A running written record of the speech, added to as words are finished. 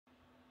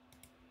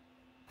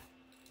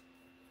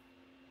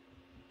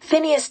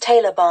Phineas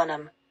Taylor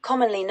Barnum,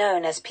 commonly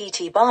known as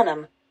P.T.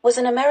 Barnum, was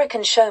an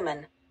American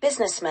showman,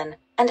 businessman,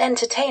 and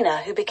entertainer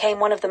who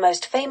became one of the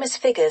most famous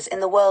figures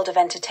in the world of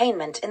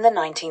entertainment in the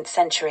 19th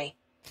century.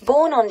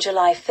 Born on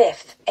July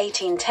 5,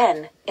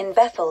 1810, in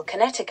Bethel,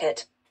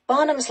 Connecticut,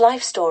 Barnum's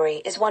life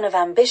story is one of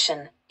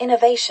ambition,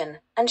 innovation,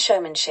 and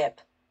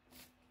showmanship.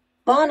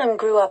 Barnum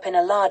grew up in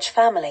a large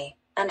family,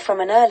 and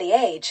from an early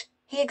age,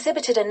 he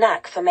exhibited a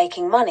knack for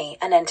making money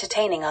and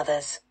entertaining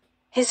others.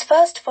 His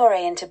first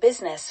foray into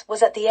business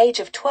was at the age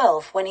of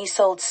 12 when he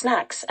sold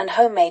snacks and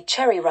homemade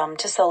cherry rum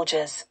to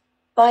soldiers.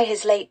 By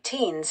his late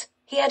teens,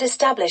 he had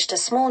established a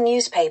small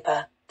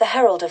newspaper, the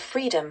Herald of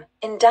Freedom,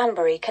 in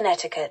Danbury,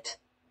 Connecticut.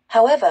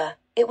 However,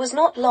 it was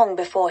not long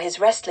before his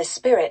restless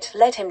spirit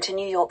led him to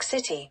New York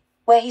City,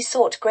 where he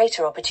sought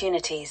greater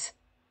opportunities.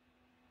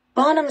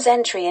 Barnum's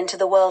entry into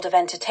the world of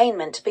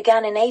entertainment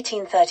began in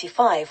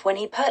 1835 when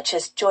he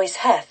purchased Joyce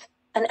Heth,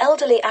 an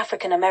elderly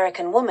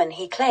African-American woman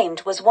he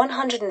claimed was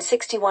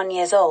 161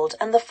 years old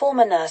and the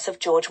former nurse of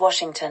George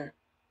Washington.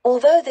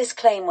 Although this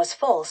claim was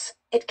false,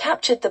 it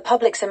captured the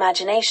public's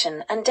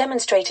imagination and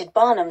demonstrated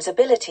Barnum's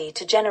ability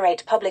to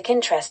generate public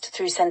interest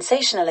through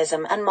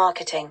sensationalism and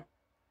marketing.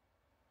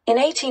 In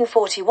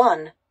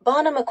 1841,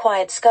 Barnum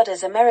acquired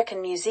Scudder's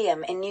American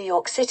Museum in New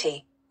York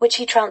City, which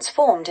he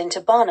transformed into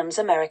Barnum's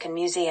American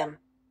Museum.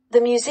 The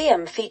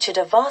museum featured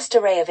a vast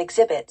array of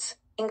exhibits,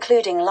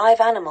 including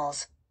live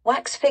animals,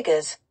 wax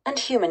figures, and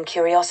human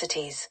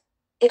curiosities.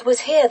 It was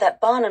here that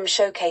Barnum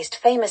showcased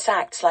famous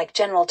acts like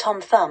General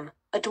Tom Thumb,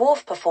 a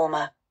dwarf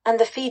performer, and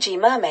the Fiji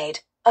Mermaid,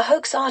 a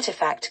hoax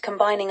artifact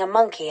combining a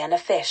monkey and a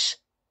fish.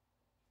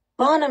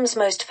 Barnum's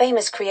most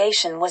famous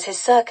creation was his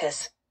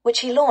circus,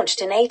 which he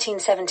launched in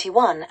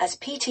 1871 as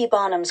P.T.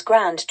 Barnum's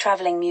Grand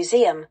Traveling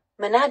Museum,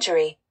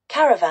 Menagerie,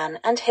 Caravan,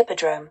 and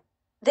Hippodrome.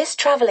 This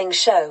traveling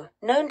show,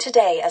 known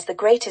today as the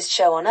greatest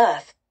show on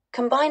earth,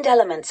 combined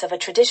elements of a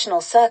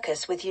traditional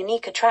circus with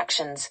unique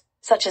attractions,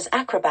 such as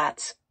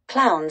acrobats,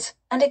 clowns,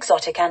 and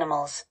exotic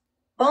animals.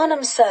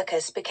 Barnum's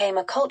circus became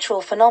a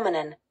cultural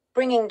phenomenon,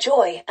 bringing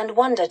joy and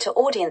wonder to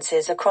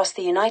audiences across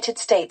the United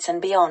States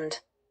and beyond.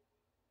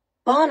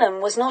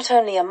 Barnum was not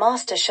only a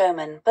master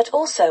showman but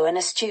also an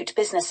astute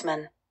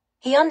businessman.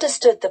 He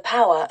understood the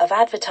power of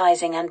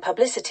advertising and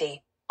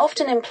publicity,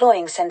 often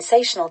employing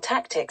sensational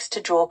tactics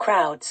to draw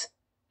crowds.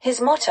 His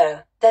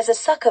motto, "There's a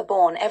sucker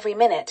born every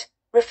minute,"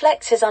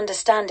 reflects his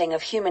understanding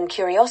of human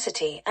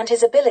curiosity and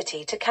his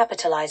ability to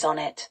capitalize on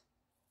it.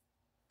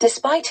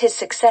 Despite his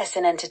success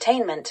in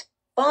entertainment,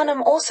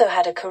 Barnum also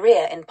had a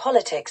career in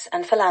politics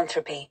and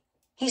philanthropy.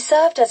 He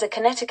served as a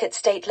Connecticut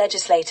state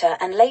legislator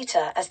and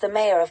later as the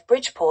mayor of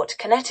Bridgeport,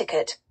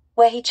 Connecticut,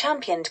 where he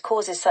championed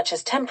causes such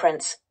as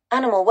temperance,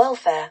 animal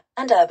welfare,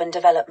 and urban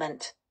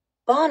development.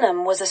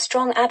 Barnum was a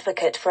strong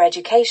advocate for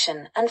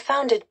education and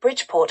founded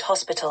Bridgeport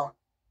Hospital.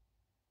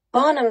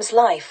 Barnum's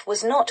life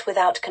was not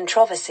without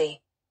controversy.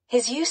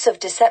 His use of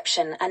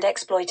deception and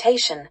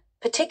exploitation,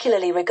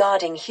 particularly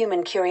regarding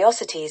human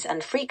curiosities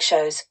and freak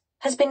shows,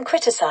 has been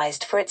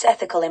criticized for its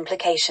ethical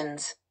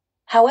implications.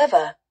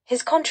 However,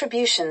 his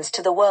contributions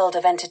to the world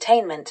of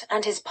entertainment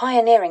and his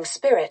pioneering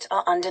spirit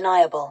are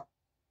undeniable.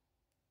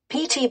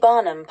 P.T.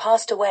 Barnum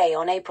passed away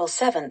on April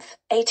 7,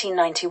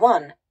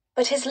 1891,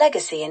 but his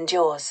legacy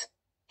endures.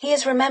 He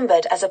is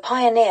remembered as a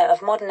pioneer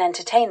of modern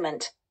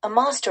entertainment, a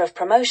master of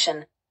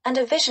promotion, and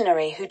a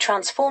visionary who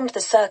transformed the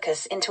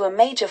circus into a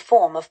major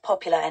form of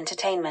popular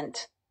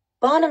entertainment.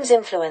 Barnum's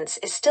influence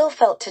is still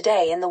felt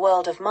today in the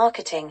world of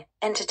marketing,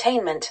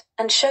 entertainment,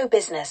 and show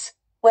business,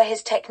 where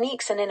his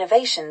techniques and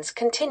innovations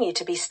continue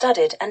to be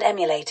studied and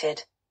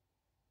emulated.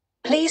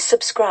 Please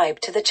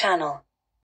subscribe to the channel.